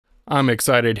I'm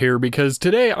excited here because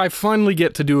today I finally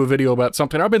get to do a video about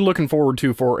something I've been looking forward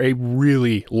to for a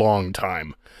really long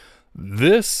time.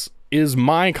 This is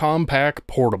my Compaq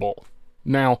Portable.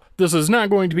 Now, this is not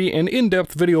going to be an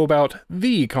in-depth video about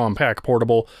the Compaq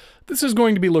Portable. This is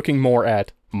going to be looking more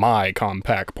at my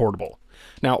Compaq Portable.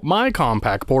 Now, my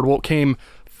Compaq Portable came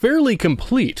fairly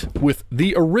complete with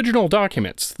the original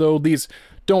documents, though these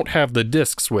don't have the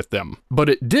discs with them. But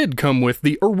it did come with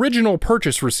the original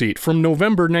purchase receipt from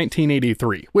November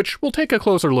 1983, which we'll take a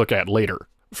closer look at later.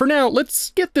 For now, let's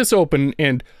get this open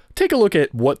and take a look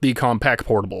at what the Compaq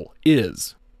Portable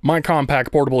is. My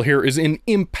Compaq Portable here is in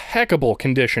impeccable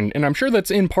condition, and I'm sure that's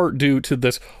in part due to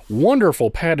this wonderful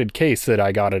padded case that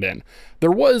I got it in.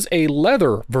 There was a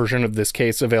leather version of this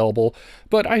case available,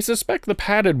 but I suspect the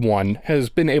padded one has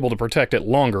been able to protect it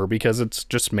longer because it's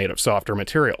just made of softer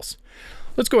materials.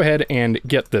 Let's go ahead and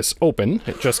get this open.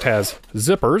 It just has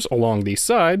zippers along the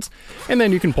sides, and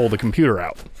then you can pull the computer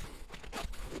out.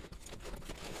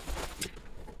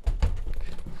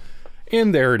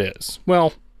 And there it is.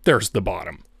 Well, there's the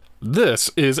bottom.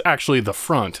 This is actually the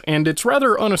front, and it's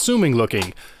rather unassuming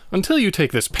looking until you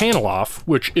take this panel off,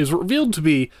 which is revealed to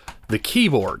be the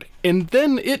keyboard. And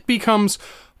then it becomes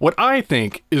what I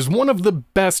think is one of the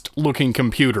best looking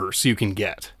computers you can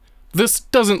get. This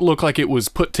doesn't look like it was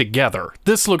put together.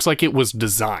 This looks like it was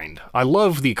designed. I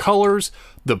love the colors,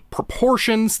 the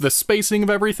proportions, the spacing of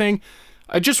everything.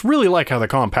 I just really like how the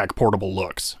Compaq Portable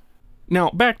looks. Now,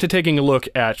 back to taking a look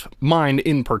at mine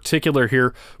in particular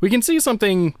here, we can see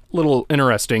something a little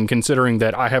interesting considering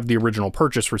that I have the original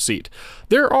purchase receipt.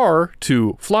 There are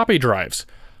two floppy drives,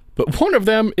 but one of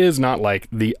them is not like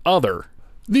the other.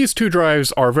 These two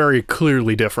drives are very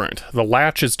clearly different. The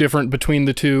latch is different between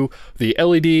the two, the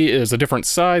LED is a different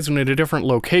size and at a different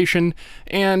location,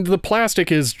 and the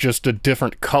plastic is just a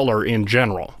different color in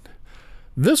general.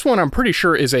 This one I'm pretty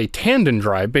sure is a tandem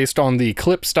drive based on the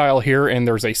clip style here, and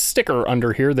there's a sticker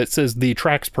under here that says the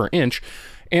tracks per inch,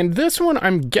 and this one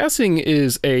I'm guessing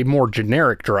is a more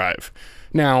generic drive.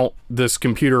 Now, this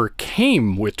computer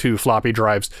came with two floppy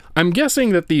drives. I'm guessing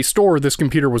that the store this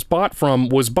computer was bought from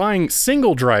was buying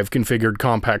single drive configured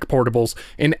Compaq Portables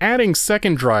and adding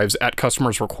second drives at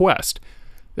customer's request.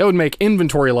 That would make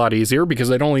inventory a lot easier because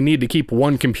they'd only need to keep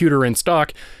one computer in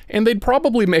stock, and they'd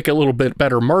probably make a little bit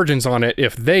better margins on it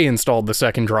if they installed the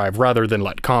second drive rather than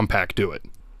let Compaq do it.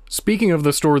 Speaking of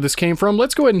the store this came from,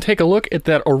 let's go ahead and take a look at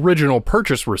that original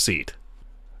purchase receipt.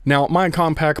 Now, my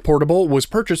Compaq Portable was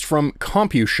purchased from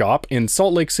CompuShop in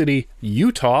Salt Lake City,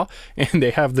 Utah, and they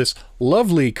have this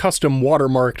lovely custom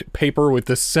watermarked paper with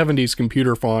this 70s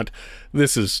computer font.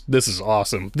 This is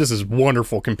awesome. This is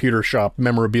wonderful computer shop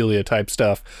memorabilia type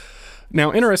stuff.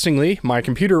 Now, interestingly, my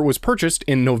computer was purchased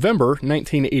in November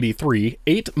 1983,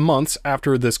 8 months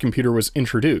after this computer was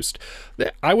introduced.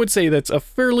 I would say that's a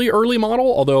fairly early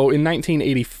model, although in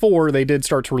 1984 they did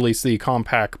start to release the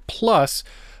Compaq Plus,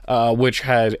 which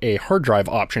had a hard drive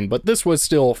option, but this was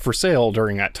still for sale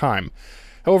during that time.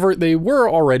 However, they were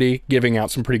already giving out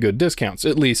some pretty good discounts,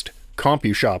 at least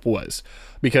CompuShop was,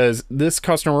 because this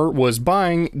customer was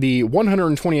buying the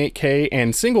 128K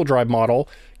and single drive model,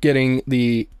 getting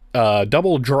the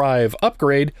double drive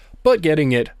upgrade, but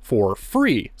getting it for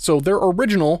free. So their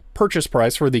original purchase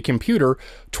price for the computer,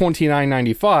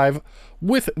 $29.95,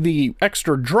 with the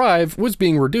extra drive was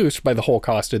being reduced by the whole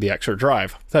cost of the extra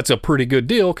drive. That's a pretty good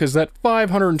deal because that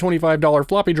 $525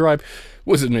 floppy drive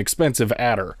was an expensive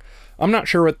adder. I'm not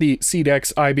sure what the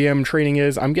CDEX IBM training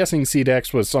is. I'm guessing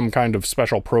CDEX was some kind of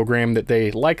special program that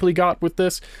they likely got with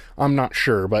this. I'm not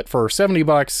sure, but for 70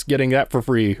 bucks, getting that for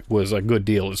free was a good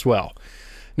deal as well.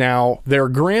 Now, their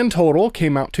grand total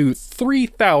came out to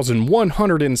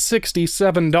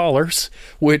 $3,167,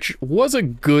 which was a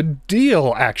good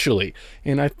deal, actually.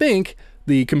 And I think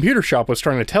the computer shop was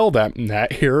trying to tell them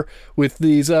that here with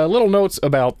these little notes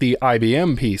about the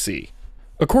IBM PC.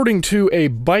 According to a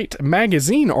Byte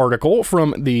magazine article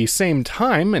from the same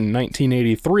time in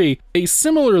 1983, a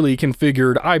similarly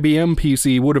configured IBM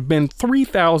PC would have been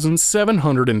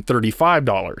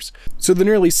 $3,735. So the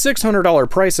nearly $600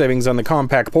 price savings on the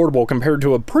Compaq Portable compared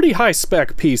to a pretty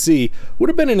high-spec PC would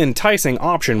have been an enticing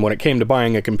option when it came to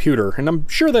buying a computer, and I'm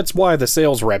sure that's why the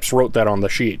sales reps wrote that on the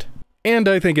sheet. And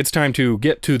I think it's time to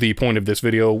get to the point of this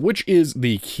video, which is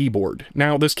the keyboard.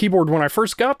 Now, this keyboard, when I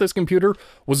first got this computer,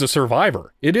 was a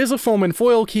survivor. It is a foam and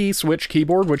foil key switch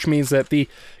keyboard, which means that the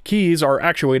keys are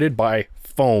actuated by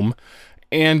foam,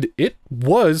 and it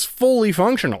was fully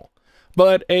functional.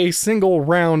 But a single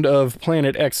round of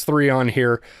Planet X3 on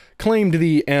here claimed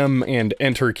the M and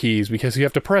Enter keys because you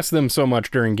have to press them so much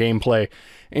during gameplay,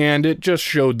 and it just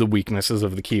showed the weaknesses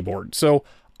of the keyboard. So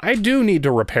I do need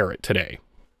to repair it today.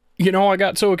 You know, I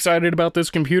got so excited about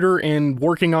this computer and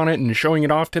working on it and showing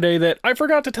it off today that I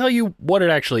forgot to tell you what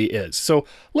it actually is. So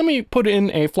let me put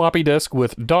in a floppy disk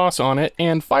with DOS on it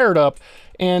and fire it up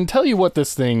and tell you what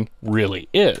this thing really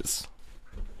is.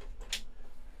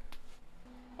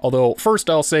 Although, first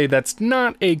I'll say that's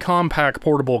not a Compaq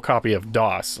Portable copy of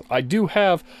DOS. I do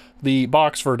have the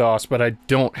box for DOS, but I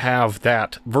don't have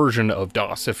that version of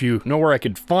DOS. If you know where I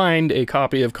could find a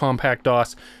copy of Compaq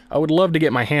DOS, I would love to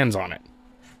get my hands on it.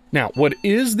 Now, what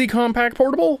is the Compaq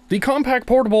Portable? The Compaq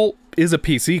Portable is a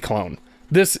PC clone.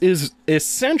 This is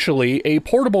essentially a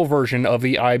portable version of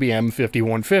the IBM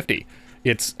 5150.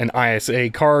 It's an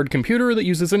ISA card computer that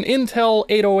uses an Intel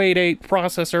 8088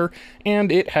 processor, and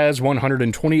it has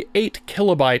 128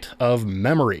 kilobyte of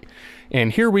memory.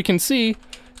 And here we can see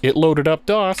it loaded up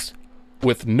DOS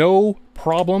with no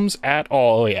problems at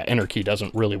all. Oh yeah, enter key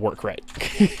doesn't really work right.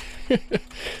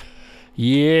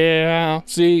 Yeah,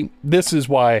 see, this is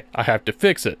why I have to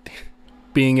fix it.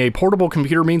 Being a portable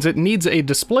computer means it needs a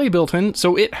display built in,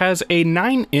 so it has a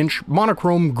 9-inch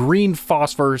monochrome green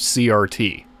phosphor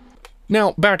CRT.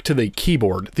 Now, back to the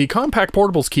keyboard. The Compaq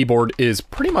Portable's keyboard is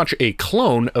pretty much a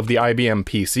clone of the IBM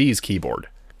PC's keyboard.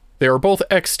 They are both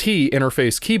XT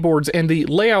interface keyboards, and the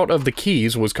layout of the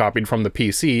keys was copied from the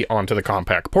PC onto the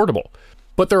Compaq Portable.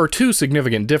 But there are two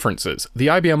significant differences. The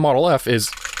IBM Model F is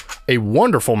a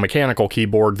wonderful mechanical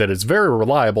keyboard that is very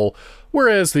reliable,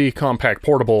 whereas the Compaq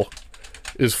Portable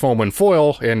is foam and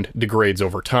foil and degrades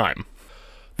over time.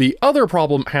 The other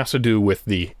problem has to do with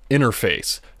the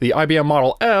interface. The IBM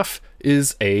Model F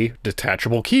is a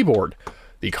detachable keyboard.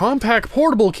 The Compaq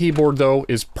Portable keyboard, though,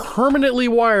 is permanently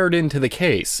wired into the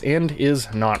case and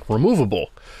is not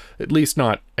removable, at least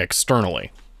not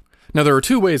externally. Now, there are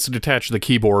two ways to detach the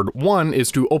keyboard. One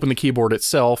is to open the keyboard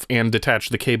itself and detach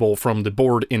the cable from the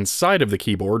board inside of the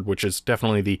keyboard, which is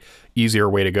definitely the easier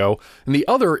way to go. And the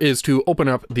other is to open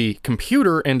up the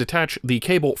computer and detach the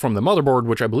cable from the motherboard,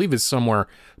 which I believe is somewhere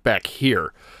back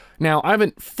here. Now, I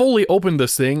haven't fully opened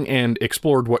this thing and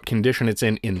explored what condition it's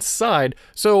in inside,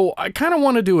 so I kind of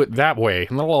want to do it that way,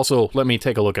 and that'll also let me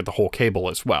take a look at the whole cable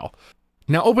as well.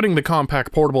 Now, opening the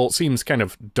Compaq Portable seems kind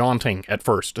of daunting at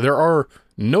first. There are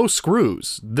no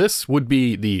screws. This would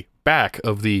be the back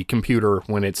of the computer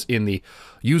when it's in the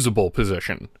usable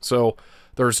position. So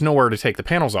there's nowhere to take the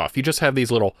panels off. You just have these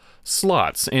little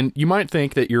slots, and you might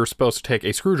think that you're supposed to take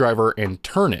a screwdriver and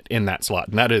turn it in that slot,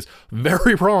 and that is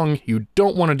very wrong. You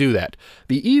don't want to do that.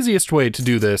 The easiest way to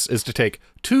do this is to take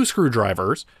two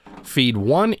screwdrivers, feed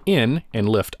one in and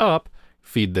lift up,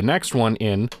 feed the next one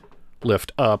in,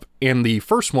 lift up, and the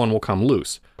first one will come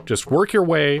loose. Just work your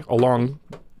way along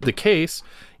the case,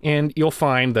 and you'll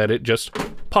find that it just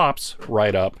pops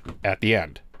right up at the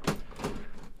end.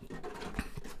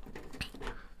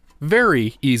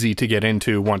 Very easy to get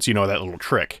into once you know that little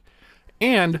trick.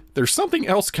 And there's something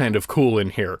else kind of cool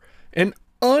in here. An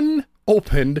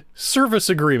unopened service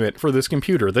agreement for this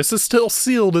computer. This is still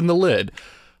sealed in the lid.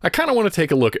 I kind of want to take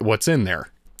a look at what's in there.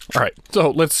 All right,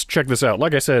 so let's check this out.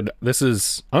 Like I said, this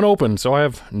is unopened, so I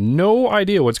have no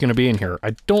idea what's going to be in here.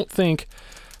 I don't think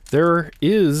there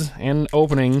is an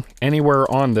opening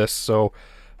anywhere on this, so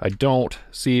I don't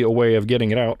see a way of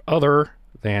getting it out other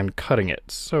than cutting it.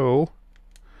 So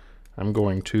I'm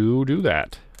going to do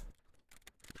that.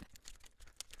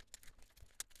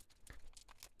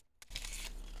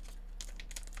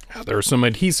 There's some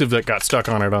adhesive that got stuck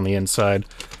on it on the inside.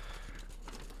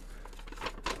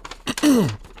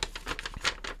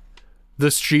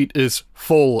 This sheet is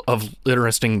full of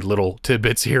interesting little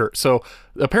tidbits here. So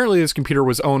apparently this computer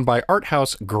was owned by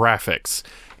Arthouse Graphics,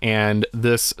 and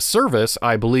this service,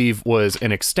 I believe, was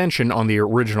an extension on the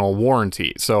original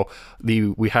warranty. So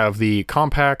we have the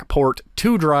Compaq Port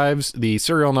 2 drives, the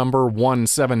serial number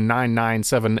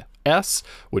 17997S,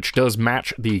 which does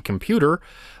match the computer.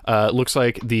 Looks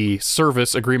like the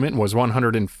service agreement was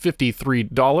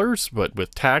 $153, but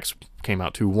with tax came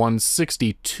out to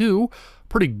 $162.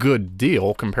 Pretty good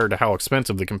deal compared to how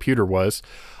expensive the computer was.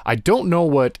 I don't know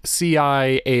what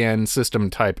CIAN system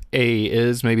type A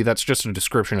is. Maybe that's just a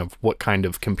description of what kind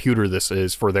of computer this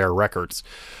is for their records.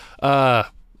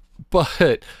 But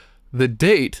the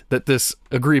date that this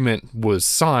agreement was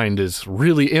signed is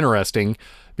really interesting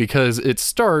because it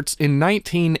starts in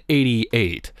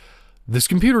 1988. This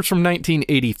computer's from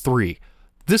 1983.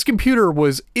 This computer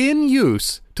was in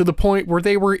use to the point where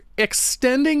they were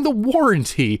extending the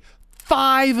warranty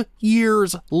 5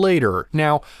 years later.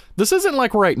 Now, this isn't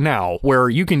like right now, where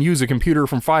you can use a computer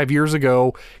from 5 years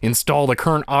ago, install the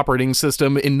current operating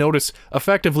system, and notice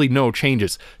effectively no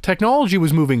changes. Technology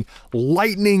was moving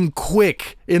lightning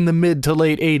quick in the mid to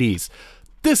late 80s.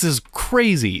 This is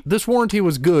crazy. This warranty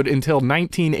was good until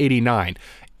 1989.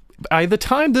 By the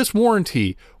time this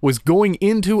warranty was going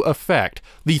into effect,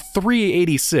 the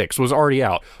 386 was already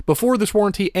out. Before this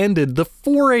warranty ended, the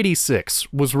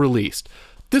 486 was released.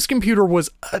 This computer was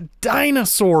a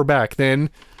dinosaur back then,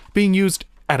 being used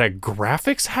at a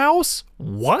graphics house?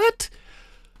 What?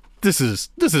 This is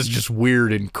just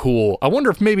weird and cool. I wonder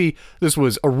if maybe this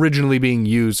was originally being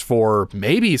used for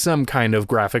maybe some kind of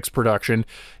graphics production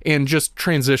and just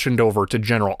transitioned over to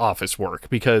general office work,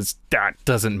 because that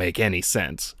doesn't make any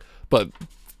sense. But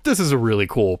this is a really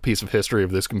cool piece of history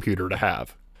of this computer to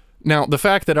have. Now, the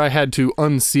fact that I had to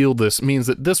unseal this means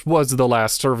that this was the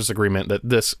last service agreement that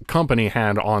this company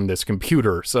had on this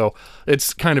computer, so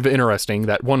it's kind of interesting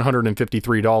that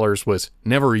 $153 was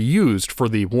never used for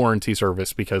the warranty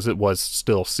service because it was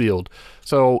still sealed.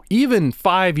 So even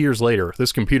 5 years later,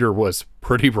 this computer was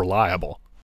pretty reliable.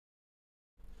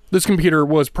 This computer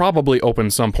was probably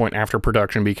opened some point after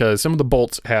production because some of the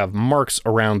bolts have marks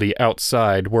around the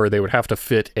outside where they would have to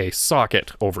fit a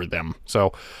socket over them.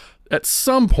 So at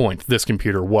some point, this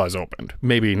computer was opened.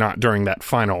 Maybe not during that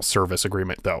final service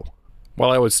agreement, though.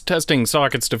 While I was testing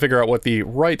sockets to figure out what the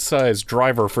right size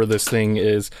driver for this thing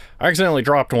is, I accidentally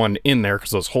dropped one in there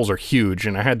because those holes are huge,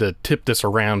 and I had to tip this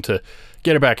around to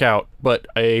get it back out, but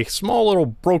a small little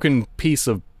broken piece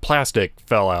of plastic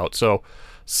fell out, so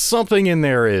something in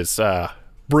there is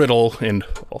brittle and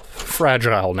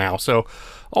fragile now, so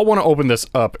I'll want to open this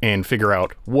up and figure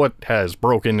out what has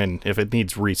broken and if it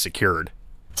needs re-secured.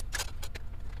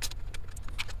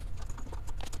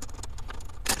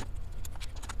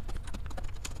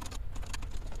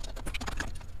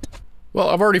 Well,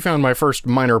 I've already found my first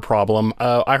minor problem.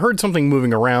 I heard something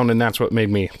moving around, and that's what made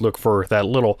me look for that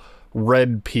little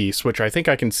red piece, which I think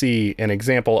I can see an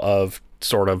example of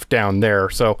sort of down there.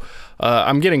 So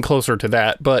I'm getting closer to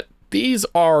that, but these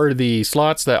are the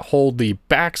slots that hold the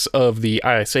backs of the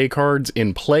ISA cards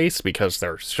in place because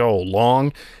they're so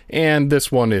long, and this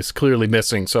one is clearly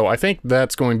missing. So I think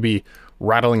that's going to be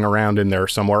rattling around in there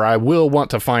somewhere. I will want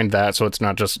to find that so it's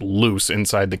not just loose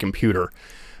inside the computer.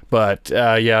 But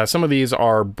yeah, some of these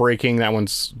are breaking. That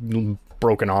one's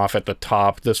broken off at the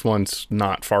top. This one's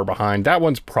not far behind. That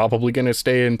one's probably going to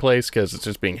stay in place because it's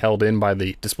just being held in by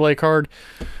the display card.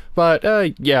 But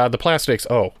yeah, the plastics.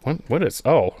 Oh, what is?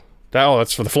 Oh,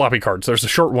 that's for the floppy cards. There's a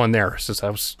short one there. So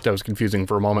that was confusing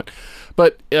for a moment.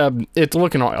 But it's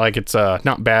looking like it's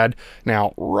not bad.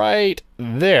 Now, right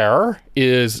there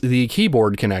is the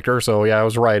keyboard connector. So yeah, I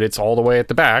was right. It's all the way at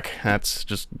the back. That's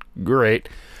just great.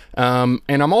 And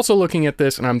I'm also looking at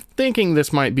this, and I'm thinking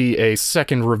this might be a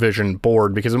second revision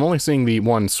board, because I'm only seeing the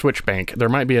one switch bank. There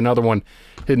might be another one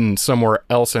hidden somewhere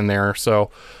else in there,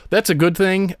 so that's a good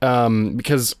thing,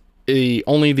 because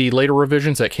only the later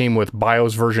revisions that came with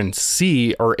BIOS version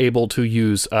C are able to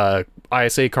use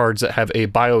ISA cards that have a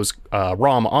BIOS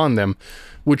ROM on them,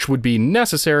 which would be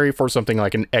necessary for something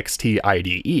like an XT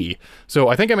IDE. So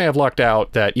I think I may have lucked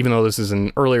out that even though this is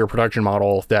an earlier production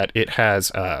model, that it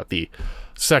has the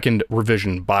second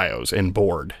revision BIOS and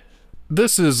board.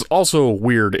 This is also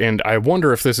weird, and I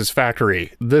wonder if this is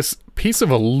factory. This piece of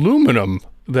aluminum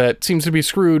that seems to be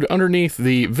screwed underneath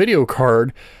the video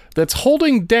card that's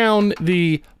holding down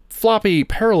the floppy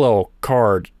parallel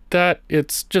card, that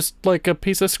it's just like a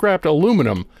piece of scrapped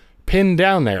aluminum pinned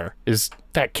down there.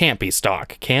 That can't be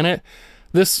stock, can it?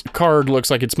 This card looks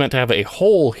like it's meant to have a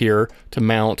hole here to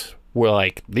mount, well,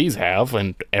 like these have,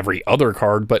 and every other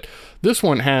card, but this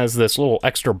one has this little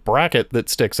extra bracket that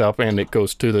sticks up and it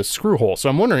goes to the screw hole. So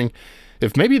I'm wondering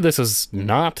if maybe this is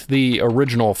not the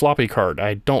original floppy card.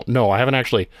 I don't know. I haven't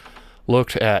actually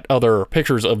looked at other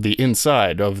pictures of the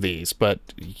inside of these, but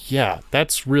yeah,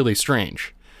 that's really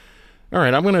strange. All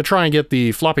right, I'm going to try and get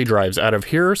the floppy drives out of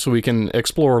here so we can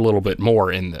explore a little bit more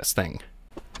in this thing.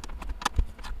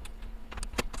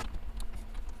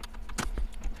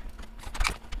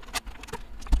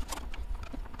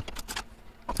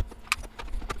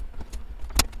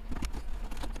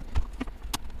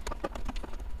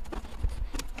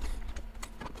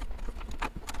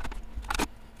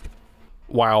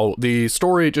 Wow, the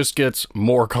story just gets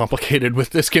more complicated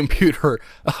with this computer.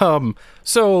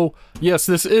 So, yes,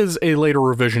 this is a later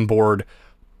revision board,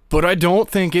 but I don't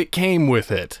think it came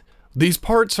with it. These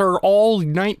parts are all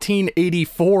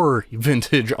 1984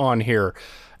 vintage on here,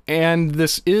 and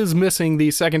this is missing the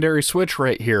secondary switch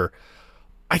right here.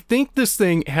 I think this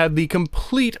thing had the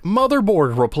complete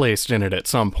motherboard replaced in it at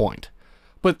some point,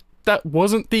 but that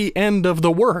wasn't the end of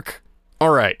the work.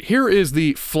 Alright, here is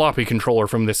the floppy controller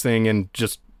from this thing, and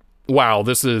just, wow,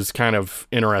 this is kind of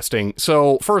interesting.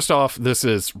 So, first off, this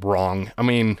is wrong. I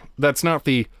mean, that's not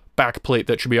the back plate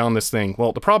that should be on this thing.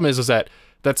 Well, the problem is that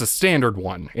that's a standard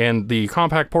one, and the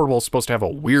Compaq Portable is supposed to have a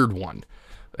weird one.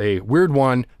 A weird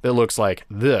one that looks like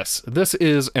this. This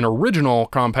is an original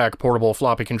Compaq Portable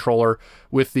floppy controller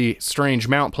with the strange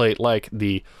mount plate like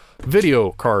the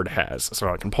video card has. So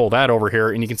I can pull that over here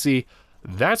and you can see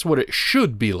that's what it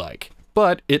should be like,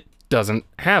 but it doesn't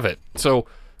have it. So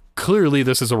clearly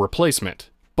this is a replacement,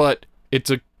 but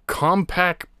it's a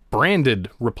Compaq branded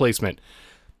replacement.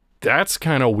 That's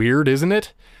kind of weird, isn't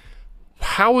it?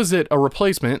 How is it a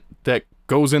replacement that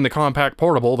goes in the Compaq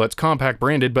Portable that's Compaq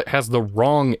branded but has the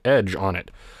wrong edge on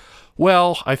it?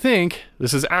 Well, I think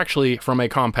this is actually from a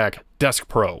Compaq Desk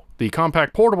Pro. The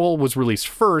Compaq Portable was released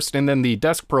first, and then the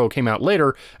Desk Pro came out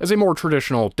later as a more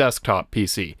traditional desktop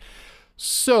PC.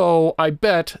 So I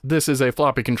bet this is a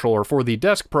floppy controller for the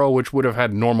Desk Pro, which would have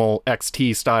had normal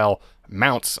XT style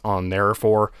mounts on there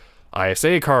for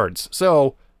ISA cards.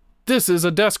 So this is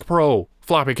a Desk Pro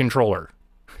floppy controller.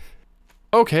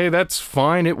 Okay, that's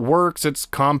fine, it works, it's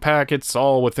Compaq, it's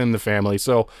all within the family,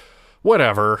 so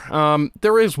whatever.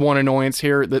 There is one annoyance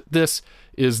here, that this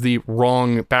is the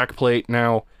wrong backplate.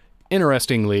 Now,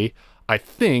 interestingly, I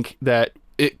think that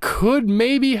it could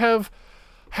maybe have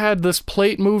had this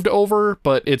plate moved over,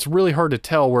 but it's really hard to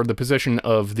tell where the position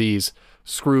of these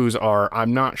screws are.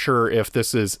 I'm not sure if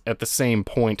this is at the same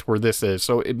point where this is,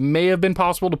 so it may have been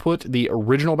possible to put the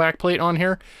original backplate on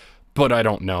here, but I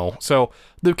don't know. So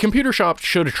the computer shop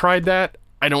should have tried that.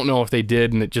 I don't know if they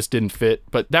did and it just didn't fit,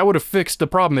 but that would have fixed the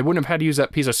problem. They wouldn't have had to use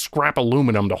that piece of scrap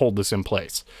aluminum to hold this in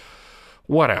place.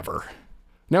 Whatever.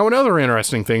 Now, another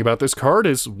interesting thing about this card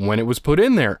is when it was put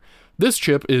in there. This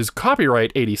chip is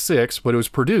copyright 86, but it was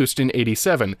produced in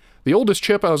 87. The oldest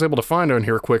chip I was able to find on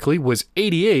here quickly was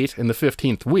 88 in the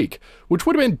 15th week, which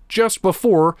would have been just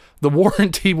before the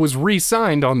warranty was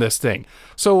re-signed on this thing.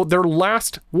 So their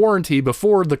last warranty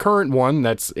before the current one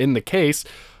that's in the case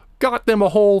got them a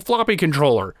whole floppy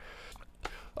controller.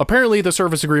 Apparently the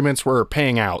service agreements were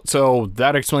paying out, so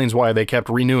that explains why they kept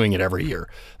renewing it every year.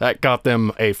 That got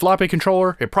them a floppy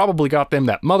controller, it probably got them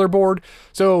that motherboard,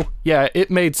 so yeah, it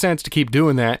made sense to keep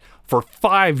doing that for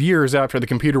 5 years after the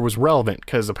computer was relevant,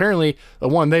 because apparently the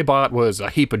one they bought was a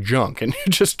heap of junk and it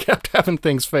just kept having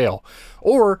things fail.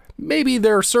 Or maybe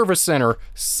their service center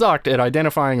sucked at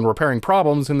identifying and repairing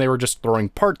problems and they were just throwing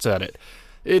parts at it.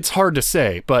 It's hard to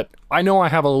say, but I know I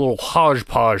have a little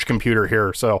hodgepodge computer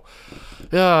here, so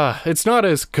it's not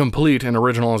as complete and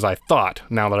original as I thought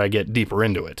now that I get deeper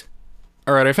into it.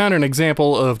 Alright, I found an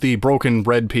example of the broken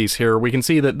red piece here. We can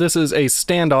see that this is a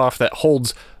standoff that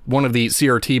holds one of the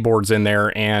CRT boards in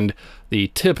there, and the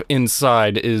tip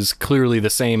inside is clearly the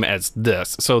same as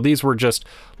this. So these were just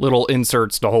little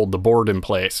inserts to hold the board in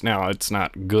place. Now, it's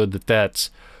not good that that's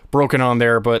broken on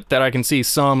there, but that I can see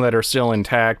some that are still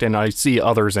intact, and I see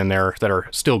others in there that are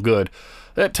still good.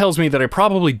 That tells me that I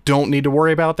probably don't need to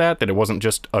worry about that it wasn't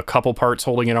just a couple parts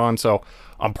holding it on, so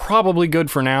I'm probably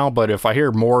good for now, but if I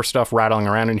hear more stuff rattling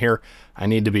around in here, I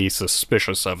need to be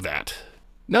suspicious of that.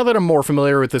 Now that I'm more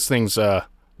familiar with this thing's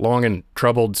long and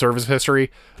troubled service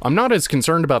history, I'm not as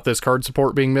concerned about this card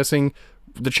support being missing.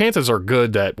 The chances are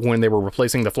good that when they were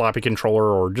replacing the floppy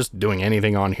controller or just doing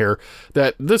anything on here,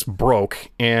 that this broke,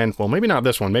 and, well, maybe not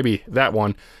this one, maybe that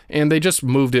one, and they just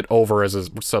moved it over as a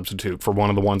substitute for one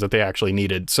of the ones that they actually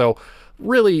needed. So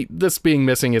really, this being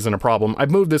missing isn't a problem.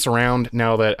 I've moved this around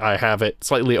now that I have it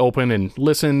slightly open and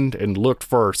listened and looked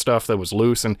for stuff that was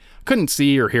loose and couldn't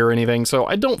see or hear anything, so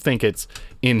I don't think it's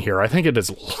in here. I think it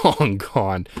is long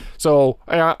gone. So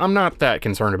I'm not that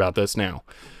concerned about this now.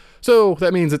 So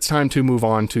that means it's time to move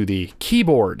on to the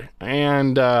keyboard.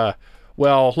 And,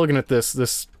 well, looking at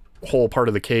this whole part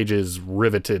of the cage is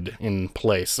riveted in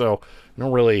place. So I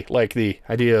don't really like the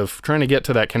idea of trying to get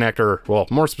to that connector. Well,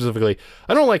 more specifically,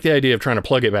 I don't like the idea of trying to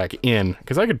plug it back in,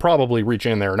 because I could probably reach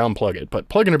in there and unplug it, but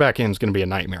plugging it back in is going to be a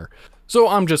nightmare. So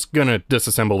I'm just going to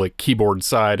disassemble the keyboard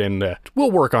side and we'll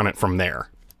work on it from there.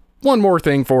 One more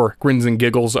thing for grins and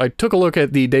giggles, I took a look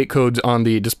at the date codes on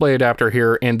the display adapter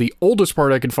here, and the oldest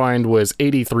part I could find was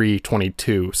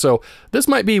 8322. So this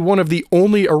might be one of the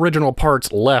only original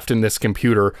parts left in this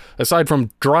computer, aside from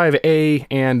drive A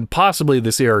and possibly the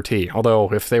CRT.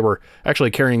 Although if they were actually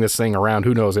carrying this thing around,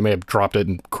 who knows, they may have dropped it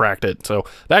and cracked it. So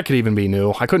that could even be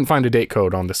new. I couldn't find a date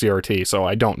code on the CRT, so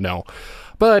I don't know.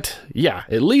 But yeah,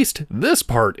 at least this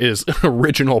part is an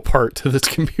original part to this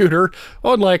computer,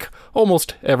 unlike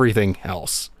almost everything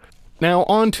else. Now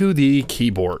on to the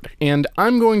keyboard, and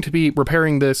I'm going to be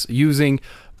repairing this using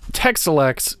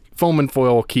TexElec's foam and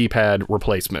foil keypad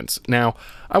replacements. Now,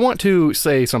 I want to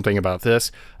say something about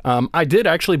this. I did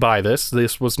actually buy this.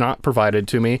 This was not provided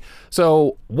to me.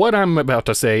 So what I'm about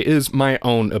to say is my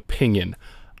own opinion.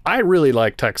 I really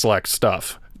like TexElec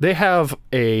stuff. they have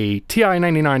a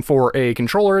TI-99/4A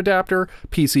controller adapter,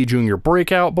 PC Junior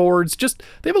breakout boards,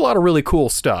 they have a lot of really cool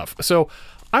stuff. So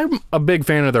I'm a big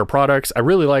fan of their products. I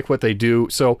really like what they do.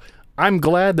 So I'm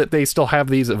glad that they still have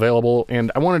these available,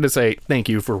 and I wanted to say thank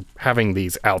you for having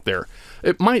these out there.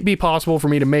 It might be possible for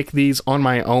me to make these on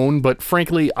my own, but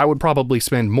frankly, I would probably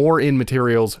spend more in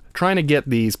materials trying to get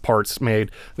these parts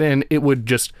made than it would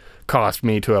just cost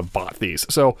me to have bought these.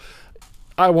 So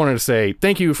I wanted to say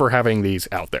thank you for having these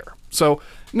out there. So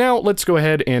now let's go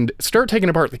ahead and start taking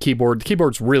apart the keyboard. The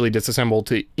keyboard's really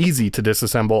easy to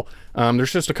disassemble.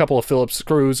 There's just a couple of Phillips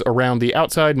screws around the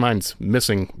outside. Mine's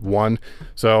missing one.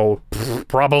 So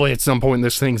probably at some point in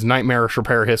this thing's nightmarish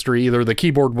repair history, either the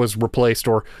keyboard was replaced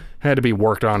or had to be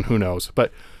worked on, who knows.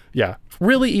 But yeah,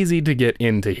 really easy to get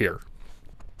into here.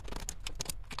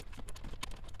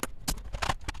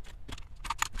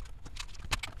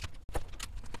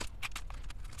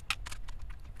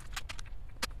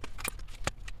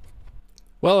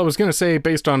 Well, I was going to say,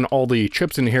 based on all the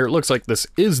chips in here, it looks like this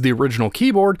is the original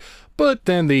keyboard, but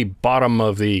then the bottom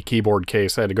of the keyboard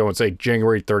case had to go and say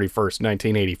January 31st,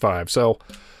 1985. So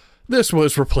this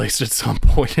was replaced at some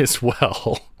point as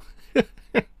well.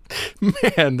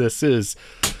 Man, this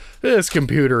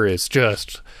computer is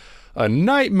just a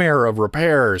nightmare of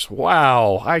repairs.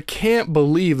 Wow, I can't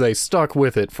believe they stuck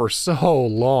with it for so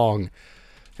long.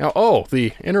 Now, oh,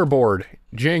 the inner board,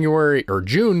 June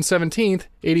 17th,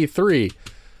 83.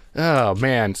 Oh,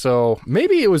 man, so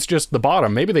maybe it was just the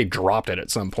bottom. Maybe they dropped it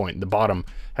at some point. The bottom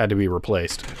had to be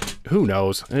replaced. Who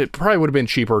knows? It probably would have been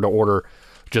cheaper to order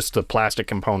just the plastic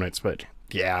components, but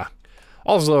yeah.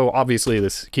 Also, obviously,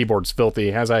 this keyboard's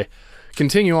filthy. As I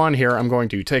continue on here, I'm going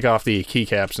to take off the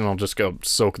keycaps and I'll just go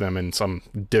soak them in some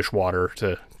dishwater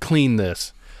to clean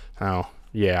this. Oh,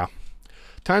 yeah.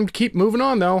 Time to keep moving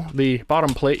on, though. The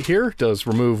bottom plate here does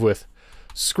remove with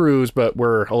screws, but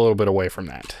we're a little bit away from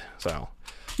that. So,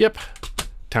 yep,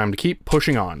 time to keep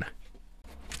pushing on.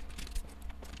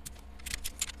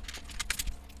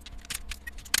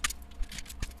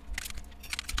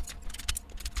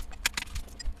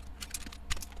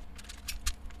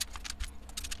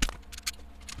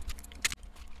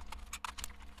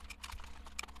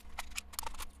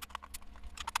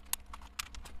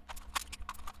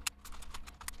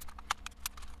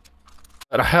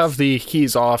 I have the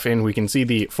keys off and we can see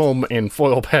the foam and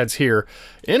foil pads here.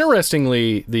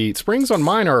 Interestingly, the springs on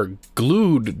mine are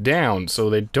glued down, so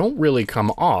they don't really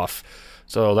come off.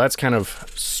 So that's kind of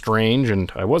strange,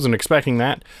 and I wasn't expecting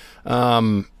that.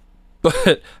 But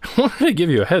I wanted to give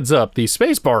you a heads up. The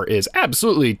spacebar is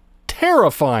absolutely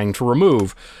terrifying to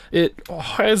remove. It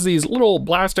has these little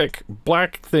plastic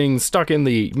black things stuck in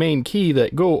the main key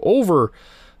that go over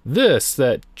this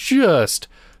that just...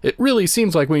 It really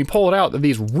seems like when you pull it out that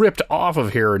these ripped off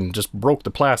of here and just broke the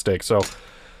plastic, so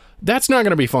that's not going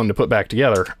to be fun to put back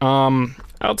together.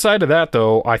 Outside of that,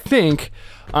 though, I think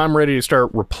I'm ready to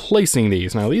start replacing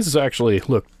these. Now, these actually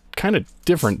look kind of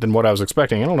different than what I was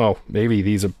expecting. I don't know, maybe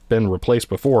these have been replaced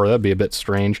before. That'd be a bit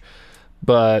strange.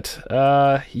 But,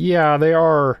 yeah, they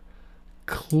are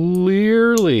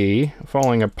clearly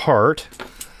falling apart.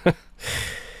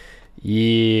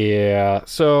 Yeah,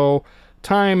 so...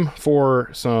 time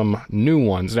for some new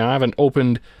ones. Now, I haven't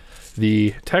opened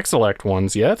the TexElec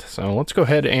ones yet, so let's go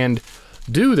ahead and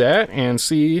do that and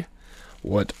see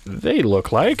what they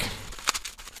look like.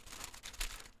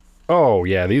 Oh,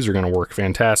 yeah, these are going to work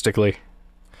fantastically.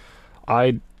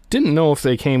 I didn't know if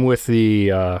they came with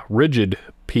the rigid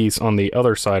piece on the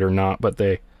other side or not, but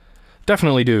they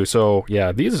definitely do. So,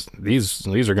 yeah, these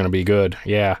are going to be good.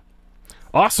 Yeah.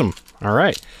 Awesome. All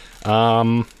right.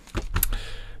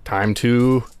 Time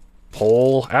to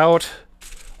pull out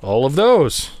all of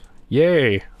those.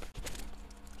 Yay.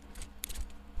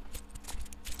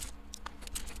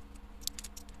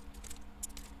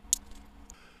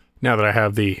 Now that I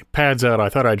have the pads out, I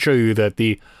thought I'd show you that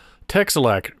the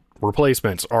TexElec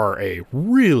replacements are a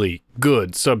really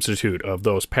good substitute of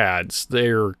those pads.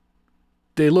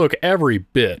 They look every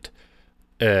bit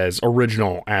as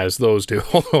original as those do,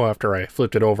 although after I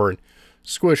flipped it over and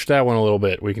squished that one a little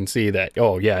bit, we can see that,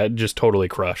 oh yeah, it just totally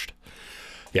crushed.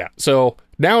 Yeah, so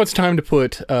now it's time to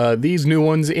put these new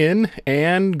ones in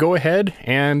and go ahead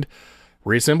and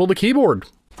reassemble the keyboard.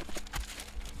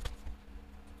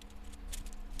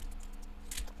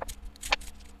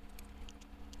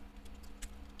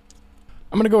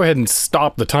 I'm going to go ahead and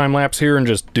stop the time lapse here and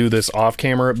just do this off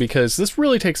camera, because this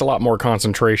really takes a lot more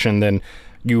concentration than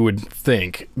you would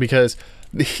think, because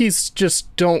these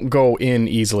just don't go in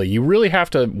easily. You really have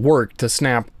to work to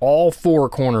snap all four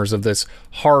corners of this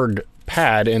hard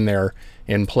pad in there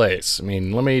in place. I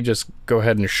mean, let me just go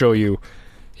ahead and show you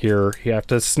here, you have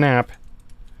to snap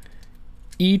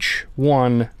each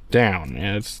one down,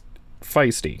 and it's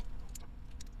feisty.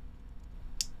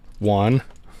 1,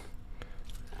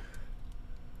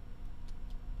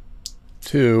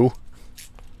 2,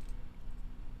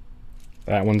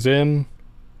 that one's in,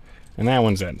 and that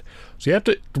one's in. So you have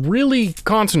to really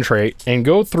concentrate and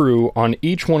go through on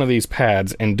each one of these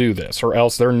pads and do this, or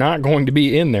else they're not going to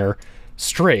be in there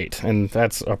straight, and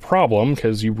that's a problem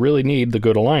because you really need the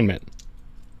good alignment.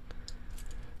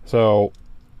 So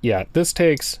yeah, this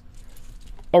takes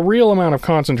a real amount of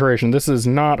concentration. This is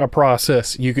not a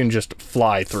process you can just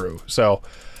fly through. So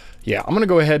yeah, I'm gonna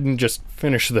go ahead and just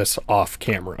finish this off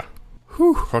camera.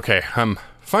 Whew, okay, I'm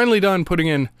finally done putting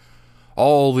in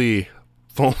all the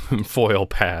foam and foil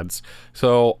pads.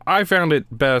 So I found it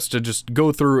best to just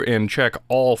go through and check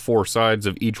all 4 sides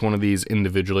of each one of these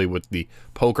individually with the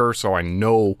poker, so I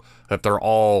know that they're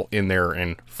all in there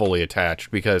and fully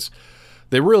attached, because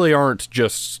they really aren't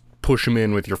just push them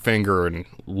in with your finger and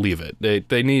leave it.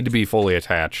 They need to be fully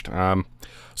attached.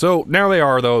 So now they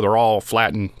are, though. They're all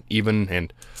flat and even,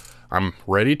 and I'm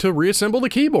ready to reassemble the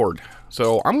keyboard.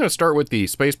 So I'm going to start with the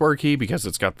spacebar key because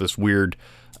it's got this weird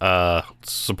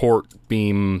support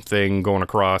beam thing going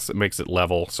across that makes it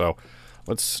level. So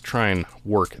let's try and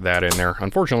work that in there.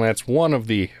 Unfortunately, that's one of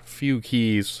the few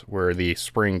keys where the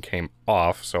spring came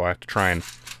off, so I have to try and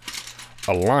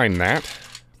align that.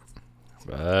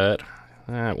 But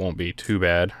that won't be too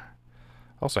bad. I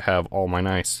also have all my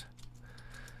nice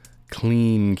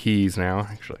clean keys now.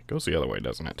 Actually, it goes the other way,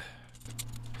 doesn't it?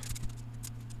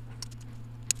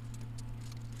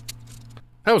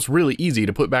 That was really easy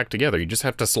to put back together. You just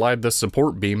have to slide the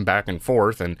support beam back and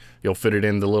forth and you'll fit it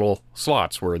in the little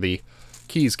slots where the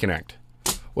keys connect.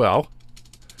 Well,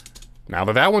 now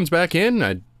that that one's back in,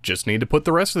 I just need to put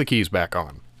the rest of the keys back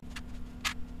on.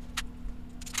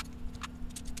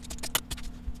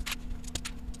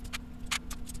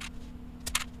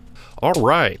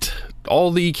 Alright, all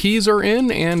the keys are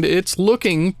in and it's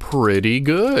looking pretty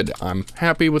good. I'm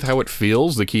happy with how it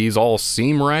feels. The keys all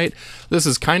seem right. This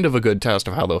is kind of a good test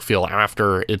of how they'll feel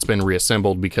after it's been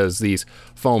reassembled because these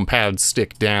foam pads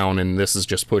stick down and this is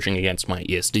just pushing against my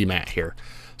ESD mat here.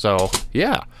 So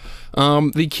yeah,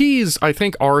 the keys I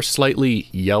think are slightly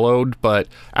yellowed, but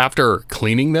after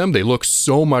cleaning them, they look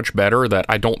so much better that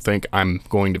I don't think I'm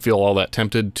going to feel all that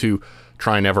tempted to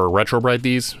try and ever retrobrite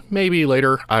these. Maybe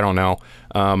later, I don't know.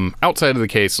 Outside of the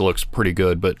case, it looks pretty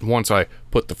good, but once I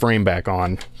put the frame back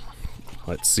on,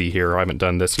 let's see here, I haven't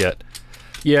done this yet.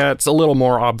 Yeah, it's a little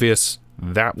more obvious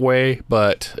that way,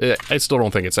 but I still don't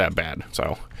think it's that bad.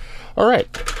 So, all right,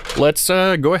 let's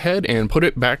go ahead and put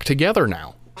it back together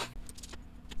now.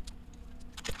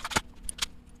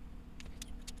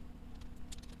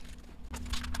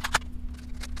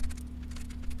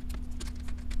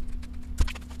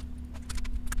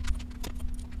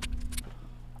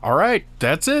 All right,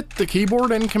 that's it. The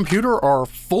keyboard and computer are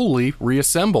fully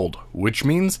reassembled, which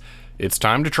means it's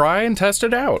time to try and test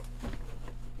it out.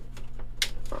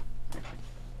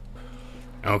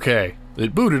 Okay,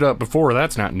 it booted up before,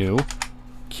 that's not new.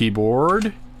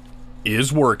 Keyboard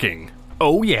is working.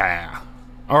 Oh yeah.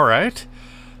 All right.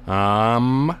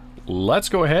 Let's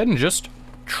go ahead and just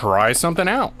try something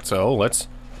out. So let's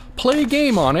play a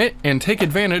game on it and take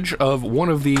advantage of one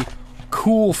of the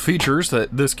cool features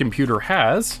that this computer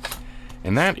has,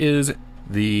 and that is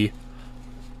the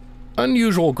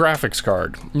unusual graphics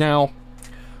card. Now,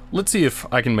 let's see if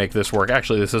I can make this work.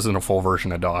 Actually, this isn't a full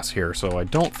version of DOS here, so I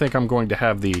don't think I'm going to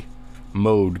have the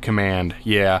mode command.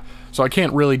 Yeah, so I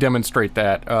can't really demonstrate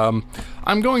that.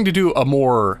 I'm going to do a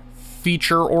more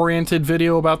feature-oriented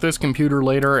video about this computer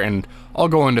later, and I'll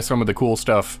go into some of the cool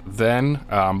stuff then,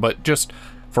 but just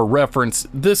for reference,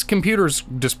 this computer's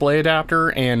display adapter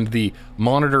and the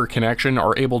monitor connection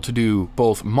are able to do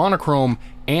both monochrome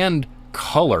and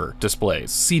color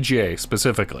displays, CGA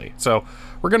specifically. So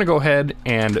we're gonna go ahead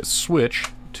and switch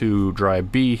to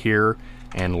drive B here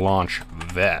and launch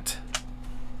that.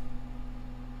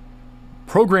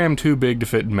 Program too big to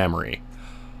fit in memory.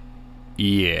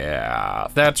 Yeah,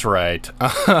 that's right.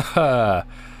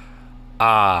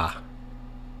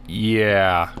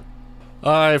 Yeah.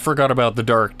 I forgot about the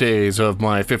dark days of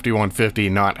my 5150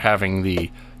 not having the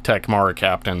Tecmara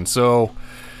Captain, so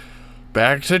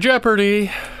back to Jeopardy!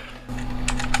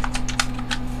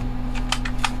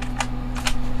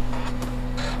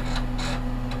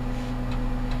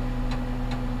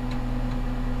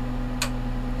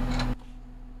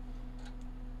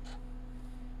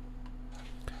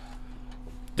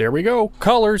 There we go,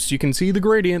 colors, you can see the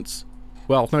gradients.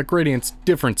 Well, not gradients,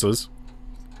 differences.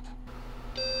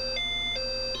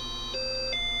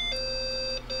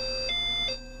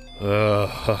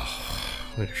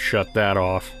 Shut that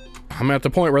off. I'm at the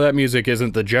point where that music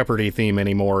isn't the Jeopardy theme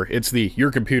anymore. It's the your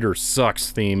computer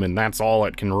sucks theme, and that's all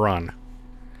it can run.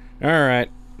 Alright,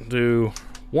 do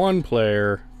one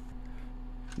player.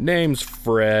 Name's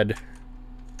Fred.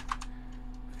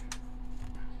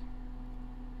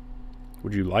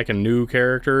 Would you like a new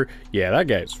character? Yeah, that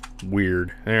guy's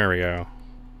weird. There we go.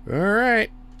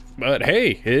 Alright. But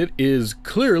hey, it is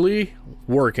clearly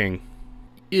working.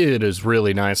 It is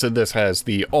really nice that this has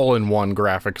the all-in-one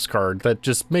graphics card that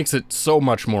just makes it so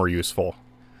much more useful.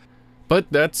 But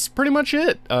that's pretty much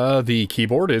it. The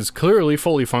keyboard is clearly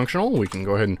fully functional. We can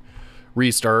go ahead and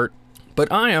restart.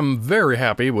 But I am very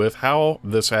happy with how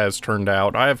this has turned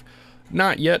out. I've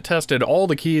not yet tested all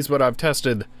the keys, but I've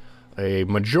tested a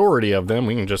majority of them.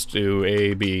 We can just do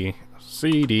A, B,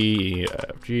 C, D, E,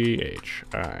 F, G, H,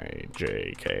 I,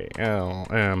 J, K, L,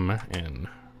 M, N,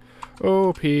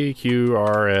 O, P, Q,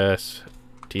 R, S,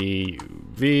 T, U,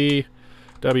 V,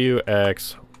 W,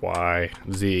 X, Y,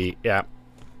 Z. Yeah,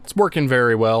 it's working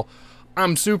very well.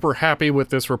 I'm super happy with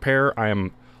this repair. I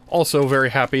am also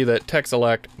very happy that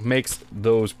TexElec makes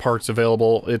those parts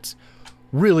available. It's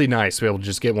really nice to be able to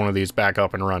just get one of these back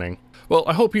up and running. Well,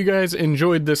 I hope you guys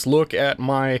enjoyed this look at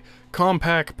my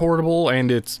Compaq Portable and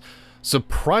its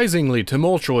surprisingly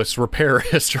tumultuous repair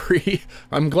history.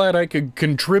 I'm glad I could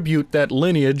contribute that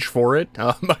lineage for it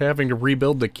by having to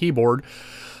rebuild the keyboard.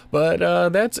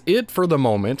 But that's it for the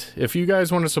moment. If you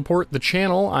guys want to support the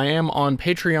channel, I am on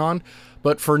Patreon.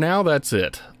 But for now, that's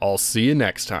it. I'll see you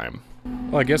next time.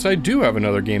 Well, I guess I do have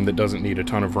another game that doesn't need a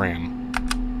ton of RAM.